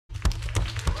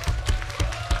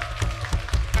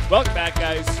Welcome back,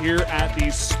 guys, here at the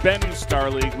SBENU Star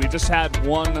League. We just had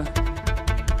one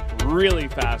really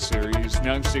fast series.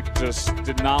 Youngstick just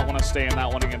did not want to stay in that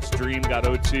one against Dream, got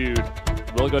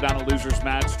 0-2'd. We'll go down to loser's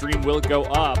match. Dream will go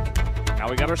up. Now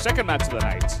we got our second match of the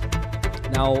night.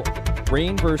 Now,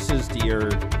 Rain versus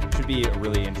Deer should be a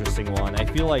really interesting one. I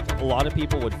feel like a lot of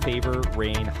people would favor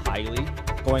Rain highly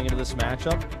going into this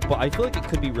matchup, but I feel like it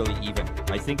could be really even.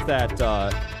 I think that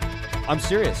I'm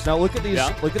serious. Now look at these.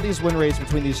 Yeah. Look at these win rates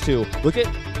between these two. Look at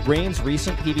Rain's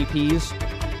recent PvPs: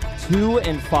 2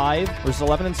 and 5 versus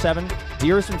 11 and 7.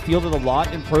 Deer has been fielded a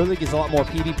lot in Pro League. He's a lot more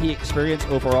PvP experience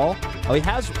overall. He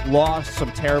has lost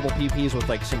some terrible PvPs with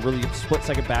like some really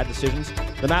split-second bad decisions.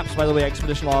 The maps, by the way,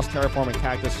 Expedition lost, Terraform, and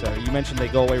Cactus. You mentioned they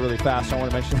go away really fast. So I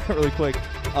want to mention that really quick.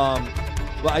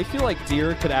 But I feel like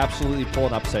Deer could absolutely pull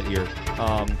an upset here.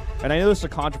 And I know this is a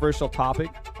controversial topic.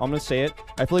 I'm going to say it.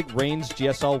 I feel like Rain's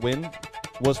GSL win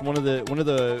was one of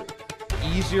the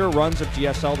easier runs of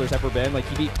GSL there's ever been. Like,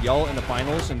 he beat Bjell in the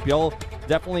finals, and Bjell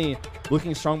definitely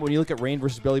looking strong. But when you look at Rain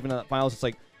versus Bjell even in the finals, it's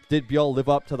like, did Bjell live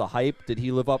up to the hype? Did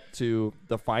he live up to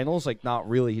the finals? Like, not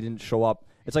really. He didn't show up.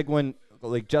 It's like when,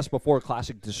 like, just before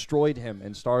Classic destroyed him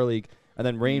in Star League, and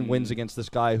then Rain wins against this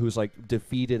guy who's, like,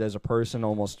 defeated as a person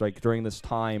almost, like, during this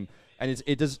time. And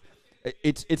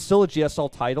it's still a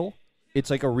GSL title. It's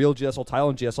like a real GSL title,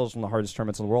 and GSL is one of the hardest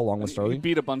tournaments in the world, along with Star League. He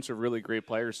beat a bunch of really great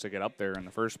players to get up there in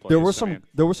the first place.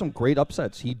 There were some great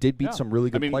upsets. He did beat some really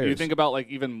good players. You think about like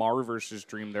even Mar versus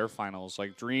Dream, their finals.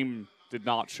 Like Dream did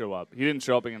not show up. He didn't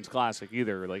show up against Classic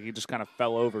either. Like he just kind of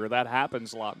fell over. That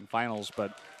happens a lot in finals,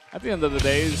 but at the end of the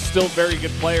day, still a very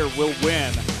good player will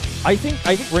win. I think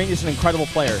Rain is an incredible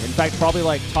player. In fact, probably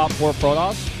like top 4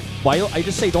 Protoss. But I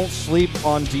just say don't sleep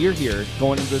on Deer here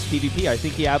going into this PvP. I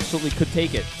think he absolutely could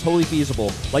take it. Totally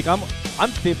feasible. Like, I'm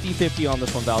 50-50 on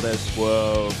this one, Valdez.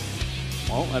 Whoa.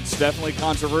 Well, that's definitely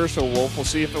controversial, Wolf. We'll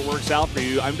see if it works out for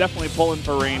you. I'm definitely pulling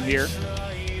for Rain here.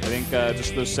 I think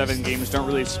just those 7 games don't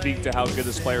really speak to how good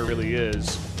this player really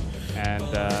is. And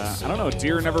I don't know,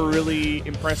 Deer never really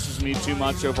impresses me too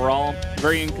much overall.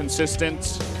 Very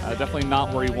inconsistent. Definitely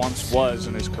not where he once was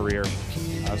in his career.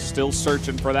 Still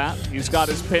searching for that. He's got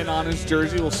his pin on his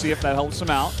jersey. We'll see if that helps him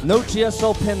out. No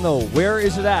GSL pin, though. Where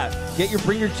is it at?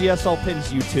 Bring your GSL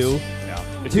pins, you two. Yeah.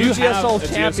 If 2 you GSL have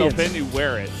champions. GSL pin, you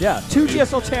wear it. Yeah, 2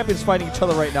 GSL champions fighting each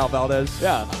other right now, Valdez.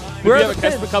 Yeah. Where if are you the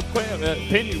have a Kespa Cup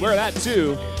pin, you wear that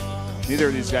too. Neither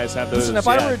of these guys have those. Listen, if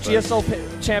I were a GSL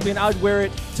champion, I'd wear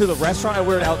it to the restaurant, I'd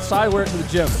wear it outside, I'd wear it to the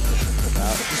gym.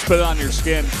 Just put it on your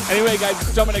skin. Anyway, guys,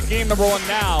 let's jump into game number 1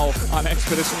 now on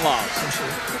Expedition Lost.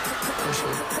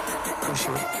 Push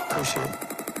it.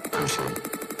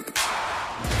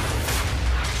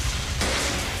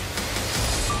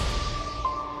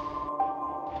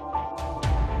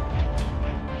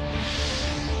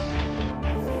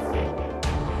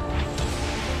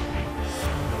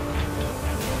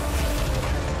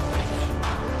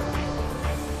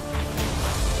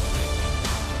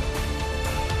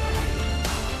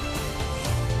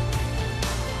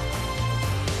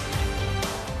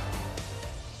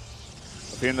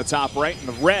 Here in the top right in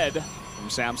the red from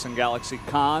Samsung Galaxy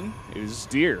Con is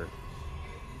Deer.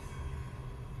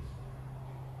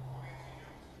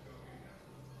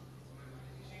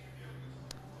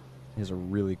 He has a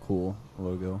really cool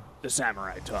logo. The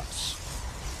Samurai Tusk.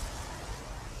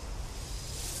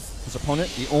 His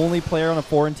opponent, the only player on a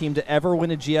foreign team to ever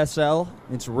win a GSL.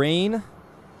 It's Rain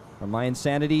from My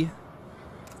Insanity.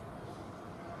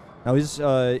 Now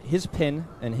his pin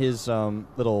and his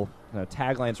little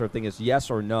tagline sort of thing is yes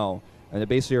or no, and it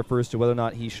basically refers to whether or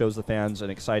not he shows the fans an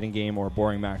exciting game or a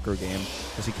boring macro game,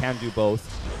 because he can do both.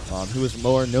 He was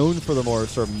more known for the more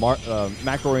sort of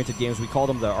macro-oriented games. We called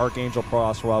him the Archangel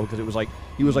Protoss for a while because it was like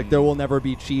he was like, there will never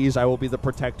be cheese. I will be the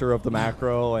protector of the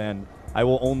macro, and I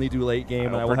will only do late game,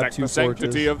 and I will have 2 forges. Protect the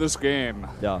sanctity of this game.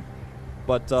 Yeah,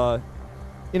 but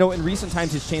in recent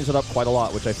times he's changed it up quite a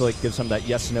lot, which I feel like gives him that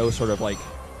yes/no sort of like.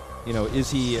 Is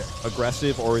he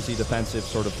aggressive or is he defensive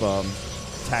sort of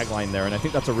tagline there? And I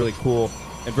think that's a really cool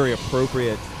and very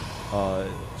appropriate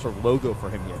sort of logo for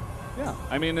him here. Yeah,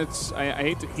 I mean, I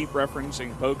hate to keep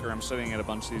referencing poker. I'm studying it a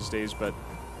bunch these days, but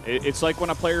it's like when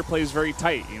a player plays very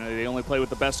tight. They only play with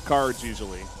the best cards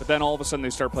usually. But then all of a sudden they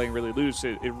start playing really loose.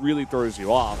 It really throws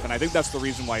you off. And I think that's the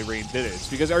reason why Rain did it. It's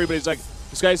because everybody's like,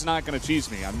 this guy's not going to cheese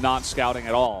me. I'm not scouting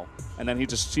at all. And then he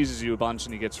just cheeses you a bunch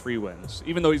and he gets free wins.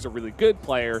 Even though he's a really good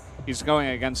player, he's going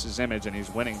against his image and he's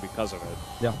winning because of it.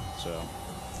 Yeah. So,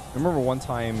 I remember one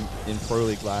time in Pro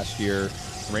League last year,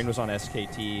 Rain was on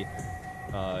SKT.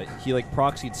 He like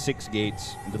proxied 6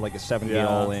 gates and did like a 7-gate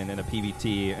all-in and a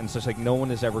PVT. And it's just like no one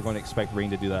is ever going to expect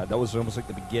Rain to do that. That was almost like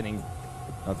the beginning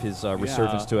of his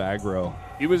resurgence to aggro.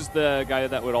 He was the guy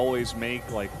that would always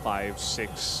make like 5,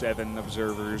 6, 7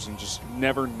 observers and just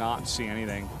never not see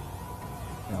anything.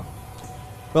 Yeah.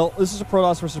 Well, this is a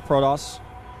Protoss versus Protoss.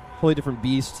 Totally different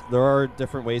beast. There are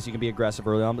different ways you can be aggressive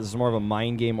early on, but this is more of a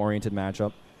mind game oriented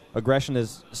matchup. Aggression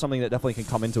is something that definitely can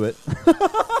come into it.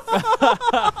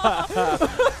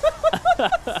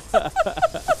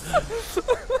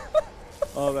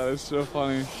 Oh, that is so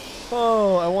funny.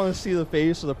 Oh, I want to see the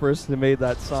face of the person who made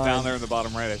that sign. Down there in the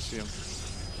bottom right, I see him.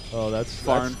 Oh, that's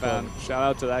Foreign fan. Shout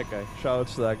out to that guy. Shout out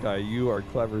to that guy. You are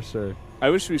clever, sir. I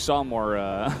wish we saw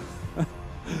more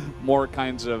more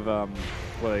kinds of, what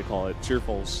do they call it,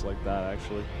 cheerfuls like that,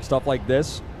 actually. Stuff like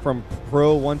this from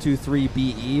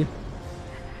Pro123BE.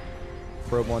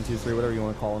 Pro123, whatever you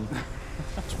want to call him.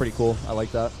 It's pretty cool. I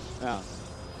like that. Yeah.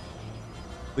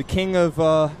 The king of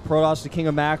Protoss, the king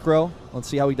of macro. Let's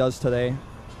see how he does today.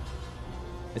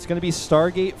 It's going to be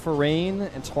Stargate for Rain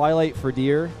and Twilight for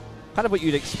Deer. Kind of what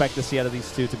you'd expect to see out of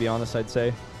these two, to be honest, I'd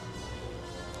say.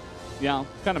 Yeah,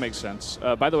 kind of makes sense.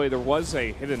 By the way, there was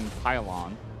a hidden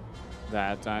pylon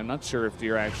that I'm not sure if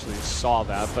Deer actually saw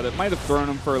that, but it might have thrown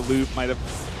him for a loop, might have,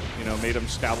 you know, made him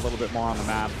scout a little bit more on the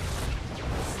map.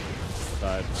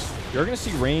 But you're going to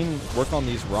see Rain work on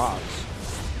these rocks,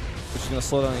 which is going to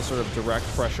slow down any sort of direct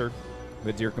pressure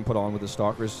that Deer can put on with the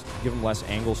Stalkers, give him less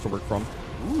angles to work from.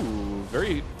 Ooh,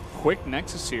 very quick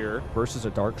Nexus here. Versus a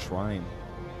Dark Shrine.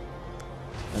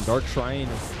 And Dark Shrine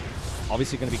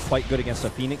obviously going to be quite good against a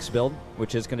Phoenix build,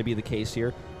 which is going to be the case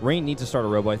here. Rain needs to start a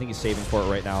Robo. I think he's saving for it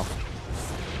right now.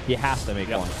 He has to make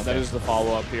one. Okay. That is the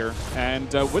follow-up here.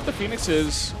 And with the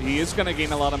Phoenixes, he is going to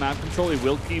gain a lot of map control. He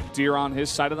will keep Deer on his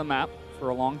side of the map for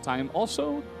a long time.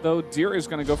 Also, though, Deer is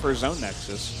going to go for his own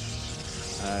Nexus.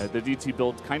 The DT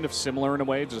build kind of similar in a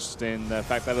way, just in the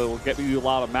fact that it will get you a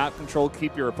lot of map control,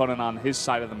 keep your opponent on his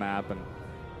side of the map, and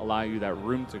allow you that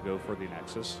room to go for the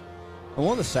Nexus. And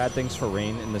one of the sad things for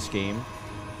Rain in this game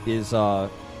is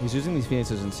he's using these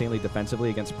Phoenixes insanely defensively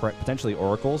against potentially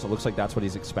Oracles. It looks like that's what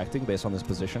he's expecting based on this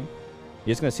position.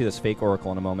 You're just going to see this fake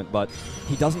Oracle in a moment, but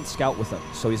he doesn't scout with them,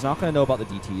 so he's not going to know about the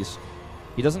DTs.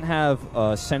 He doesn't have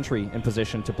a Sentry in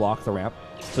position to block the ramp,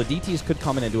 so DTs could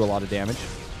come in and do a lot of damage.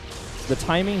 The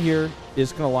timing here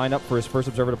is going to line up for his first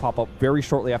observer to pop up very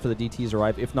shortly after the DTs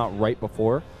arrive, if not right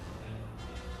before.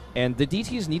 And the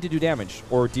DTs need to do damage,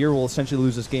 or Deer will essentially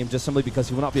lose this game just simply because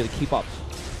he will not be able to keep up.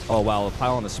 Oh, wow, the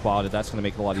pylon is spotted. That's going to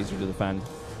make it a lot easier to defend.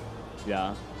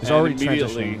 Yeah. He's and already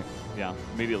immediately, transitioning. Yeah,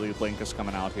 immediately Blink is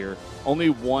coming out here. Only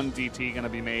one DT going to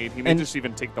be made. He may just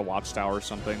even take the Watchtower or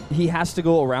something. He has to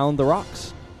go around the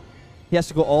rocks. He has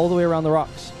to go all the way around the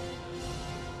rocks.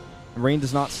 Rain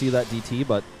does not see that DT,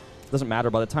 but it doesn't matter.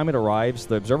 By the time it arrives,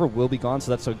 the observer will be gone,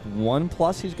 so that's a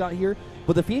 1+ he's got here.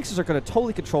 But the Phoenixes are going to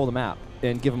totally control the map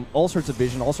and give him all sorts of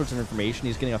vision, all sorts of information.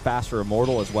 He's getting a faster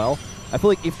Immortal as well. I feel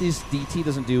like if this DT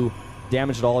doesn't do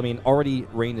damage at all, I mean, already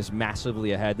Rain is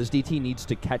massively ahead. This DT needs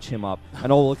to catch him up.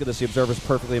 And oh, look at this. The observer's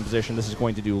perfectly in position. This is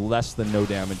going to do less than no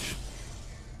damage.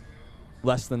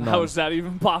 Less than none. How is that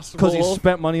even possible? Because he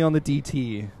spent money on the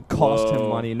DT. Cost him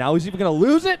money. Now he's even going to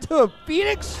lose it to a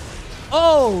Phoenix?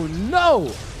 Oh,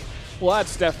 no! Well,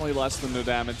 that's definitely less than no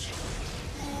damage.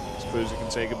 I suppose you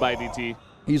can say goodbye, DT.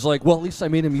 He's like, well, at least I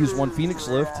made him use one Phoenix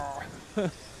lift.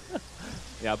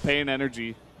 Yeah, paying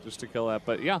energy just to kill that.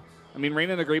 But yeah, I mean, Rain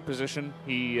in a great position.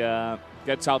 He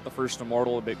gets out the first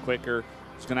Immortal a bit quicker.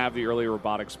 He's going to have the early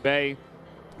Robotics Bay.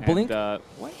 Blink,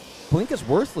 what? Blink is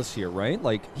worthless here, right?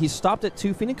 Like, he stopped at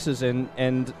 2 Phoenixes,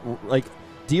 and like,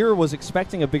 Deer was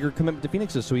expecting a bigger commitment to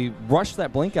Phoenixes, so he rushed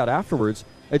that Blink out afterwards.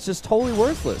 It's just totally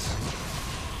worthless.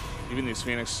 Even these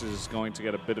Phoenixes going to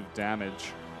get a bit of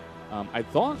damage. I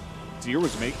thought Deer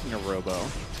was making a Robo.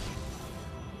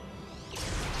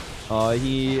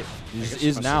 He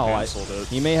is now.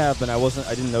 He may have been. I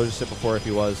didn't notice it before if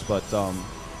he was, but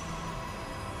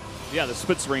yeah, this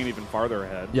puts Rain even farther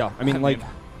ahead. Yeah, I mean, like,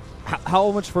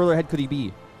 how much further ahead could he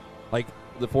be? Like,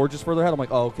 the Forge is further ahead? I'm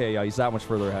like, oh, okay, yeah, he's that much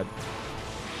further ahead.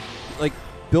 Like,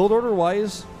 build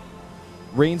order-wise,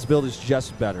 Rain's build is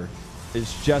just better.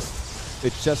 It's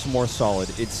just more solid.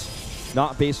 It's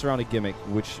not based around a gimmick,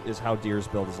 which is how Deer's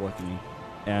build is looking.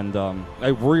 And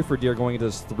I worry for Deer going into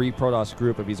this 3 Protoss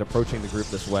group if he's approaching the group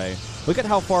this way. Look at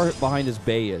how far behind his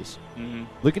Bay is. Mm-hmm.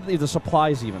 Look at the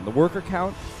supplies even. The worker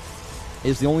count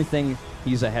is the only thing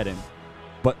he's ahead in,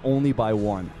 but only by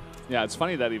 1. Yeah, it's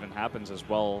funny that even happens as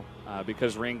well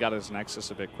because Rain got his Nexus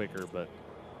a bit quicker, but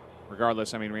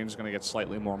regardless, I mean, Rain's going to get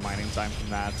slightly more mining time from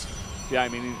that. Yeah, I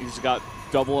mean, he's got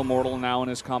double Immortal now in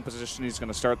his composition. He's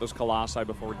going to start those Colossi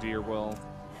before Deer will.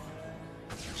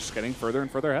 Just getting further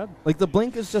and further ahead. Like, the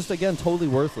Blink is just, again, totally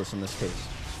worthless in this case.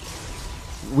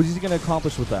 What is he going to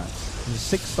accomplish with that? He's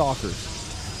 6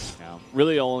 Stalkers. Yeah,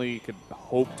 really all he could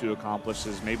hope to accomplish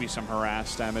is maybe some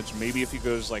harass damage. Maybe if he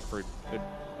goes like for an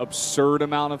absurd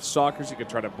amount of Stalkers, he could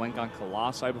try to blink on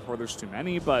Colossi before there's too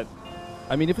many, but...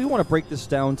 I mean, if we want to break this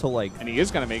down to like... And he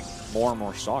is going to make more and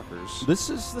more Stalkers. This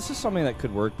is something that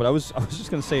could work, but I was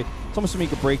just going to say, it's almost something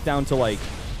you could break down to like,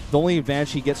 the only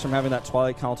advantage he gets from having that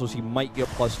Twilight Council is he might get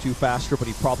 +2 faster, but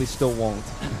he probably still won't,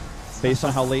 based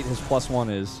on how late his +1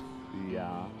 is.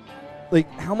 Yeah. Like,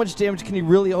 how much damage can he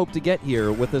really hope to get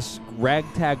here with this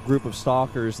ragtag group of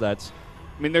Stalkers that's...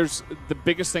 I mean, there's the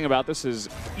biggest thing about this is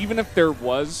even if there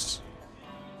was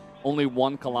only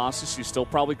one Colossus, you still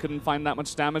probably couldn't find that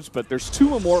much damage, but there's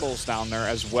 2 Immortals down there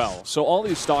as well. So all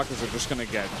these Stalkers are just going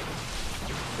to get...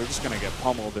 They're just going to get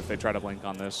pummeled if they try to blink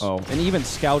on this. Oh, and even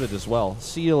scouted as well.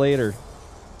 See you later.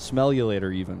 Smell you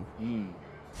later, even.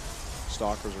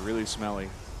 Stalkers are really smelly.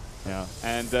 Yeah.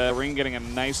 And Ring getting a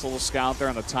nice little scout there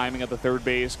on the timing of the third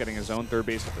base, getting his own third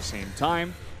base at the same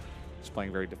time. He's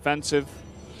playing very defensive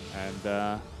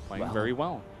and playing very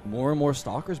well. More and more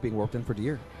Stalkers being worked in for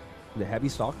Deer. The heavy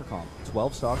Stalker comp.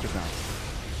 12 Stalkers now.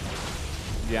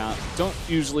 Yeah, don't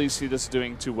usually see this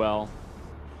doing too well.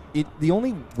 The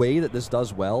only way that this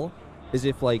does well is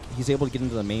if like he's able to get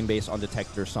into the main base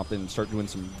undetected or something and start doing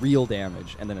some real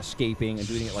damage and then escaping and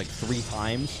doing it like 3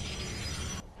 times.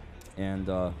 And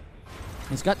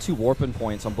he's got 2 warping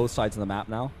points on both sides of the map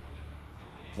now.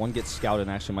 One gets scouted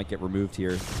and actually might get removed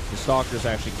here. The Stalkers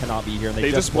actually cannot be here. And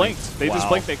they just blinked. They just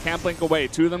blinked. They can't blink away.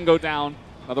 2 of them go down.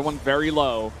 Another one very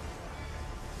low.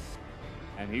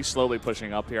 And he's slowly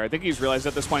pushing up here. I think he's realized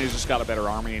at this point he's just got a better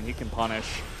army and he can punish.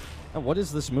 And what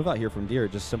is this move out here from Deer?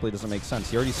 It just simply doesn't make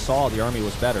sense. He already saw the army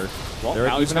was better. Well,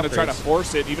 now he's going to try to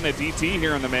force it. Even a DT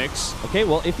here in the mix. Okay,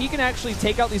 well, if he can actually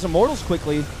take out these Immortals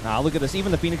quickly. Look at this.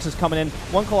 Even the Phoenix is coming in.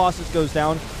 1 Colossus goes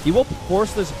down. He will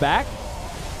force this back.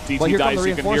 DT dies,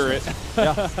 you can hear it.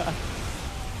 Yeah.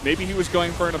 Maybe he was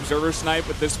going for an Observer Snipe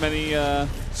with this many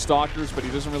Stalkers, but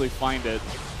he doesn't really find it.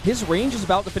 His range is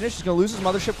about to finish. He's going to lose his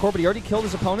Mothership Core, but he already killed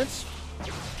his opponents.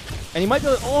 And he might be...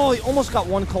 Oh, he almost got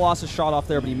 1 Colossus shot off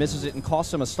there, but he misses it and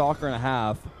costs him a Stalker and a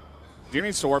half. Deer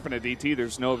needs to warp in a DT.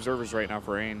 There's no Observers right now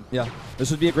for Ain. Yeah.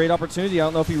 This would be a great opportunity. I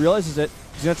don't know if he realizes it.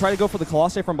 He's going to try to go for the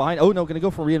Colossi from behind. Oh, no, going to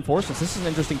go for Reinforcements. This is an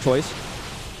interesting choice.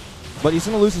 But he's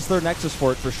going to lose his 3rd Nexus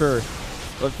for it, for sure.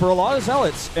 But for a lot of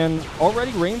Zealots, and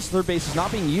already Rain's 3rd base is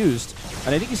not being used.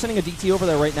 And I think he's sending a DT over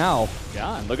there right now.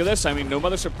 Yeah, and look at this. I mean, no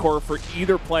Mothership Core for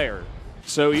either player.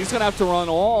 So he's going to have to run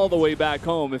all the way back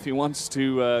home if he wants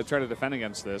to try to defend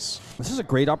against this. This is a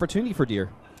great opportunity for Deer.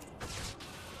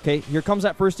 Okay, here comes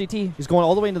that first DT. He's going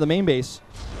all the way into the main base.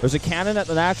 There's a cannon at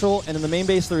the natural, and in the main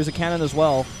base there is a cannon as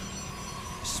well.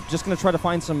 Just going to try to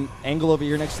find some angle over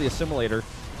here next to the assimilator.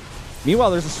 Meanwhile,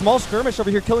 there's a small skirmish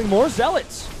over here killing more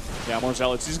Zealots. Yeah, more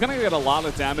Zealots. He's going to get a lot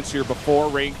of damage here before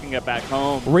Rain can get back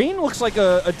home. Rain looks like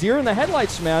a deer in the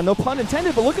headlights, man. No pun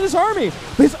intended, but look at his army.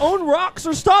 His own rocks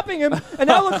are stopping him, and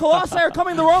now the Colossi are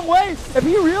coming the wrong way. If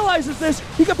he realizes this,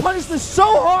 he can punish this so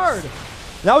hard.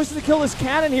 Now he's going to kill his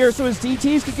cannon here so his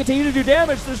DTs can continue to do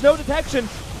damage. There's no detection.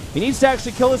 He needs to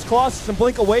actually kill his Colossus and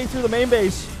blink away through the main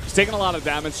base. He's taking a lot of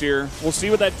damage here. We'll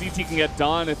see what that DT can get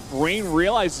done. If Rain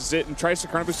realizes it and tries to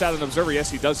Chrono Boost out an Observer,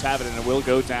 yes, he does have it, and it will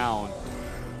go down.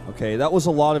 Okay, that was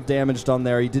a lot of damage done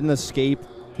there. He didn't escape.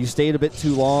 He stayed a bit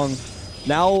too long.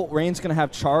 Now Rain's going to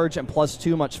have charge and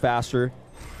 +2 much faster.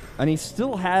 And he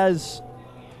still has...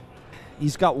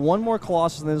 He's got 1 more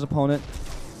Colossus than his opponent.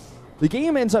 The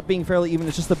game ends up being fairly even.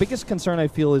 It's just the biggest concern I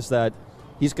feel is that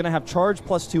he's going to have charge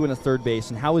 +2 in a 3rd base.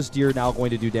 And how is Deer now going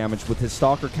to do damage with his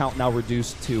Stalker count now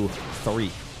reduced to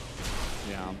 3?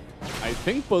 Yeah. I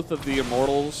think both of the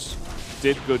Immortals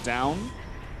did go down.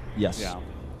 Yes. Yeah.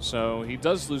 So he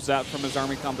does lose that from his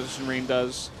army composition, Rain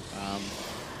does.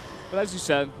 But as you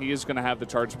said, he is going to have the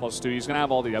charge +2. He's going to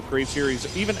have all the upgrades here.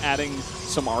 He's even adding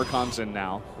some Archons in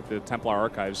now with the Templar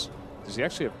Archives. Does he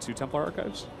actually have 2 Templar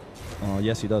Archives?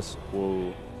 Yes, he does.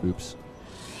 Whoa. Oops.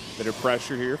 Bit of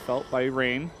pressure here felt by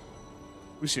Rain.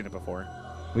 We've seen it before.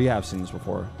 We have seen this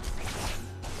before.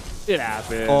 It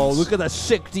happens. Oh, look at that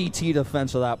sick DT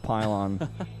defense of that pylon.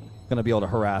 Going to be able to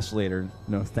harass later.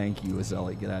 No, thank you,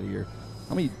 Zealot. Get out of here.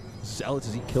 How many Zealots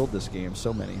has he killed this game?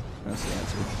 So many. That's the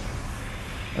answer.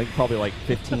 I think probably like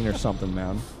 15 or something,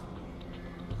 man.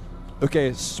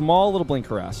 Okay, small little blink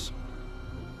harass.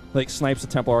 Like snipes the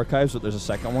Temple Archives, but there's a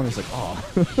second one. He's like,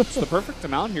 oh. It's the perfect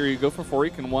amount here. You go for 4,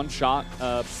 you can one-shot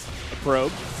a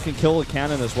probe. You can kill a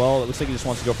cannon as well. It looks like he just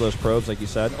wants to go for those probes, like you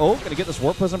said. Oh, gonna get this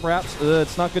Warp Prism perhaps?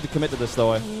 It's not good to commit to this,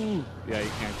 though. Yeah,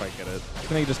 you can't quite get it.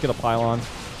 Can he just get a pylon?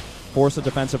 Force a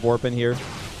defensive warp in here.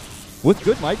 With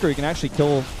good micro, you can actually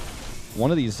kill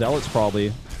One of these Zealots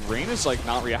probably. Rain is like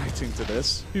not reacting to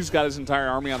this. He's got his entire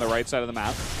army on the right side of the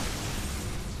map.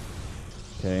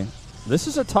 Okay. This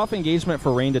is a tough engagement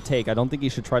for Rain to take. I don't think he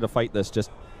should try to fight this.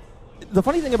 Just the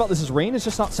funny thing about this is Rain is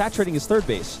just not saturating his third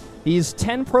base. He's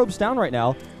 10 probes down right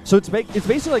now, so it's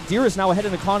basically like Deer is now ahead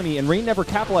in economy, and Rain never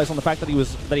capitalized on the fact that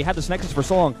he had this Nexus for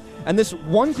so long. And this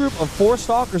one group of 4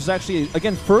 Stalkers is actually,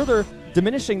 again, further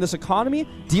diminishing this economy.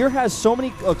 Deer has so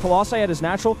many Colossi at his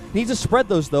natural. He needs to spread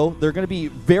those, though. They're going to be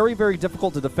very, very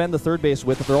difficult to defend the third base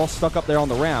with if they're all stuck up there on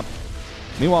the ramp.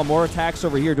 Meanwhile, more attacks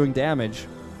over here doing damage.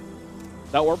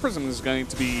 That Warp Prism is going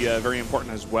to be very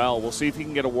important as well. We'll see if he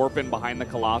can get a Warp in behind the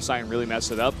Colossi and really mess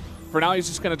it up. For now, he's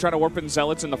just going to try to Warp in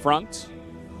Zealots in the front.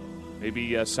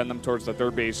 Maybe send them towards the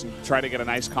third base and try to get a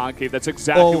nice concave. That's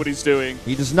exactly what he's doing.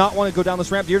 He does not want to go down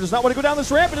this ramp. Deer does not want to go down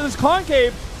this ramp into this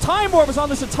concave. Time Warp is on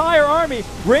this entire army.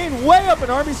 Rain way up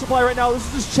in army supply right now. This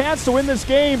is his chance to win this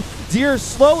game. Deer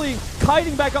slowly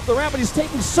kiting back up the ramp, but he's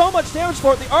taking so much damage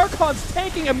for it. The Archon's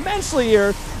tanking immensely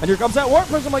here. And here comes that Warp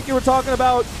Prism like you were talking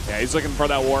about. Yeah, he's looking for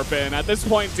that Warp in. At this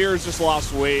point, Deer's just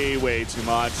lost way, way too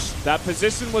much. That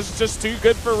position was just too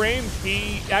good for Rain.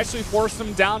 He actually forced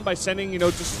him down by sending,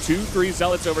 just 2-3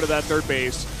 Zealots over to that third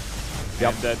base.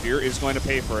 Yep. And Deer is going to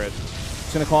pay for it.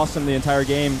 It's going to cost him the entire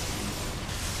game.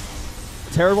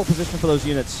 Terrible position for those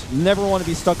units. Never want to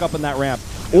be stuck up in that ramp.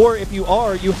 Or if you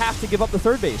are, you have to give up the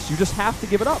third base. You just have to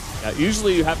give it up. Yeah,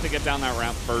 usually you have to get down that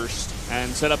ramp first and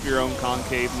set up your own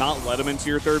concave, not let him into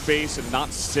your third base, and not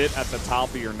sit at the top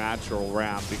of your natural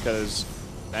ramp, because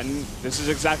then this is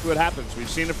exactly what happens. We've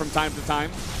seen it from time to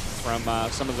time from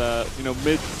some of the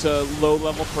mid to low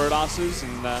level Protosses,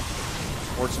 and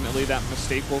fortunately that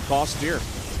mistake will cost Deer.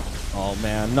 Oh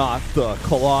man, not the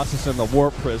Colossus and the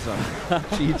Warp Prism.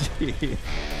 GG.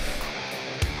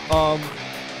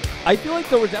 I feel like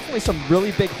there were definitely some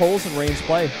really big holes in Rain's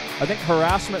play. I think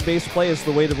harassment-based play is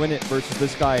the way to win it versus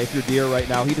this guy if you're Deer right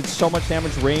now. He did so much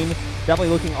damage. Rain definitely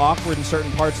looking awkward in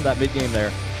certain parts of that mid-game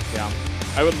there. Yeah.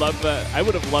 I would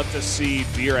have loved to see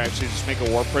Deer actually just make a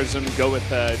Warp Prism, go with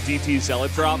DT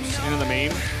Zealot drops into the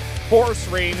main, force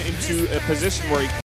Rain into a position where he